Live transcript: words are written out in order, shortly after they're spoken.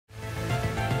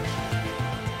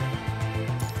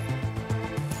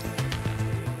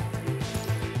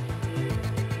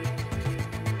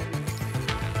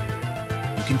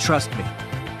can trust me.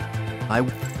 I...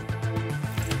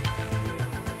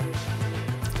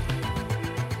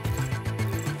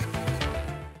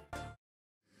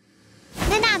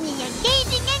 Nanami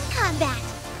engaging in combat.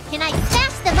 Can I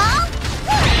smash them all?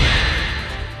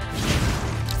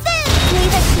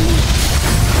 Leave it to me.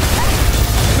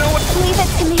 No one... Leave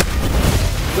it to me.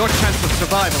 Your chance of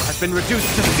survival has been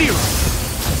reduced to 0.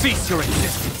 Cease your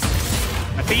existence.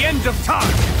 At the end of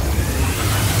time.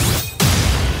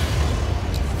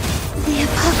 The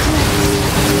apocalypse.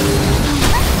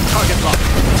 Target locked.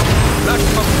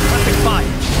 Maximum suppressing fire.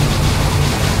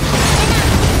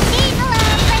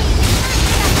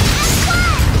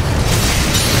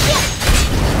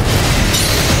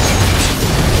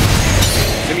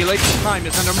 Simulation time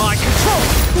is under my control.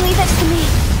 Leave it to me.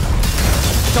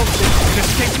 Don't think you can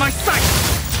escape my sight.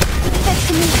 Leave it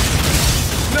to me.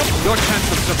 Nope. Your chance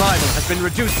of survival has been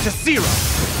reduced to 0.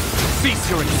 Cease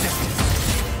your existence.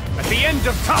 At the end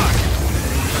of time.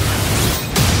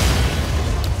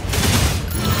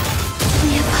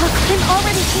 The apocalypse. I'm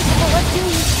already capable of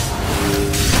doing it.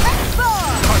 Let's roar!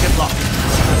 Target locked.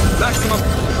 Maximum.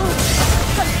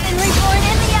 What's been reborn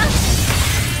in the ashes?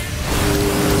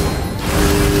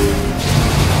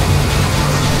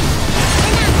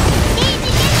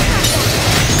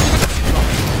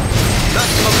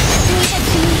 Maximum. Leave it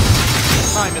to me.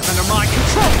 Time is under my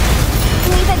control.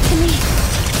 Leave it to me.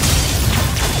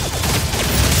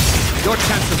 Your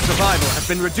chance of survival has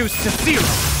been reduced to 0.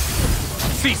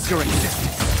 Cease your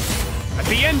existence. At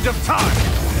the end of time.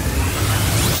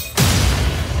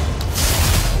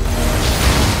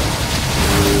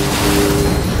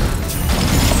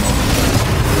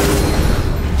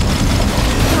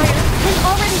 I'm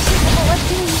already capable of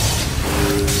doing it.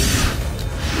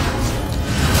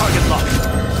 Target locked.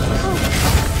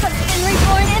 What's been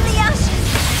reborn in the ashes?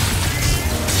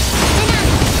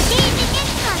 Engaging in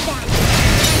combat.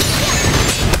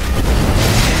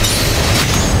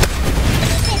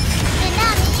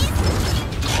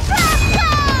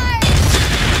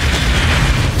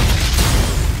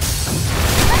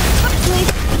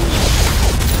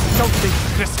 Don't think you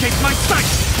can escape my sight!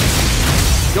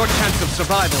 Your chance of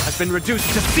survival has been reduced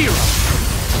to 0.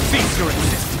 Cease your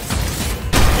existence.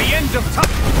 The end of time.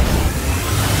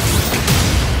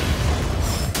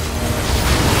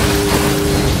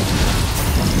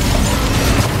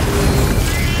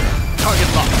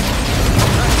 Target locked.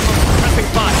 Maximum suppressing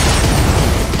fire.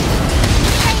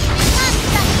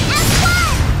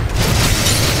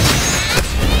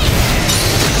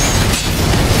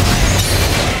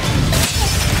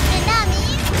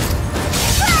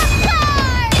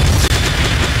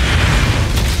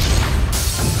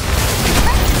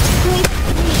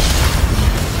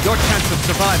 Your chance of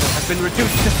survival has been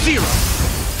reduced to 0.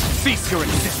 Cease your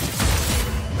existence.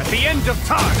 At the end of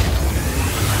time.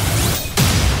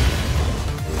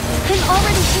 I'm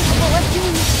already capable of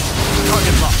doing it.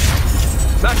 Target locked.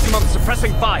 Maximum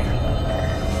suppressing fire.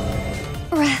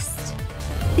 Rest.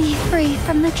 Be free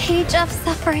from the cage of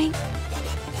suffering.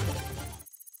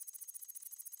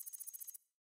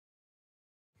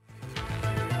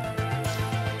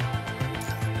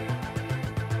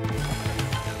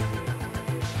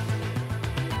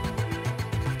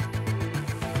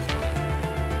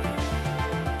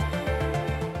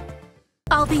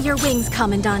 I'll be your wings,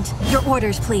 Commandant. Your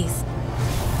orders, please.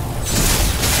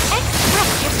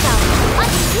 Express yourself.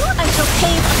 I shall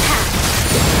pave a path.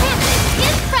 Canvas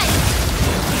is right.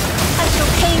 I shall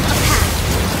pave a path.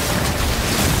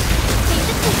 See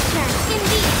the picture in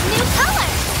these new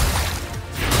colors.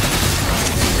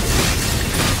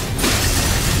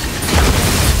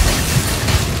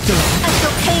 I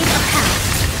shall pave a path.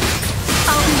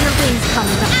 I'll be your wings,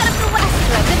 Commandant. Out of the west,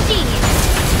 threads of genius.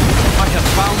 I have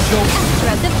found your...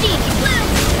 Threads of genius. Plume,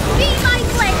 be my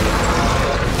blade.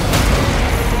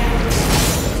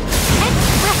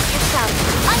 Express yourself.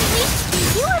 Unleash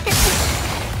you understand.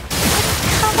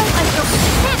 I shall...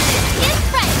 Canvas is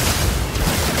right.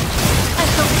 I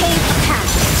shall pave a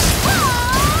path.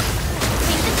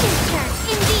 See the future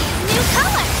in these new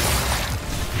colors.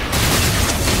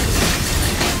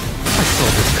 I saw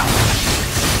this coming.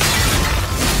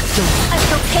 I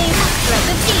shall pave Threads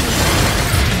of genius.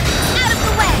 Out of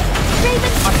the way.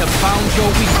 Raven. I have found your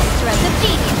weakness. Threads of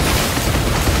genius.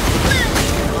 Plume,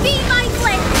 be my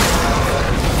blade.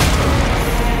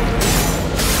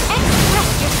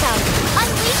 Express yourself.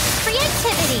 Unleash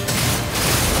creativity.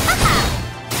 Haha.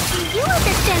 Do you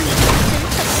understand the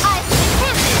essence of ice and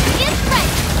canvas is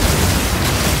right?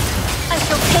 I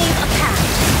shall pave a path.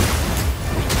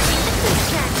 See the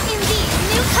future in these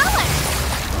new colors.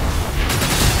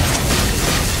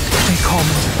 They call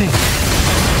me things.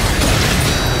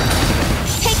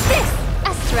 Take this,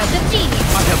 a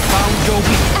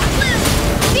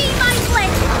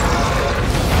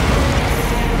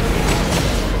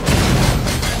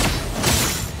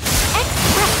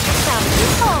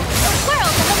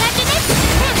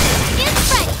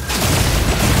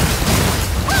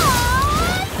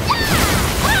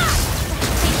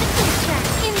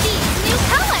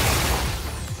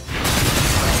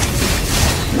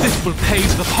will pave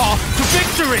the path to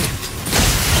victory!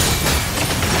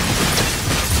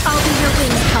 I'll be your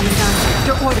wings, Commandant.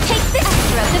 Your order. Take the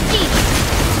Extra of the Demon!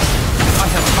 I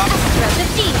have about Extra of the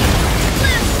Demon!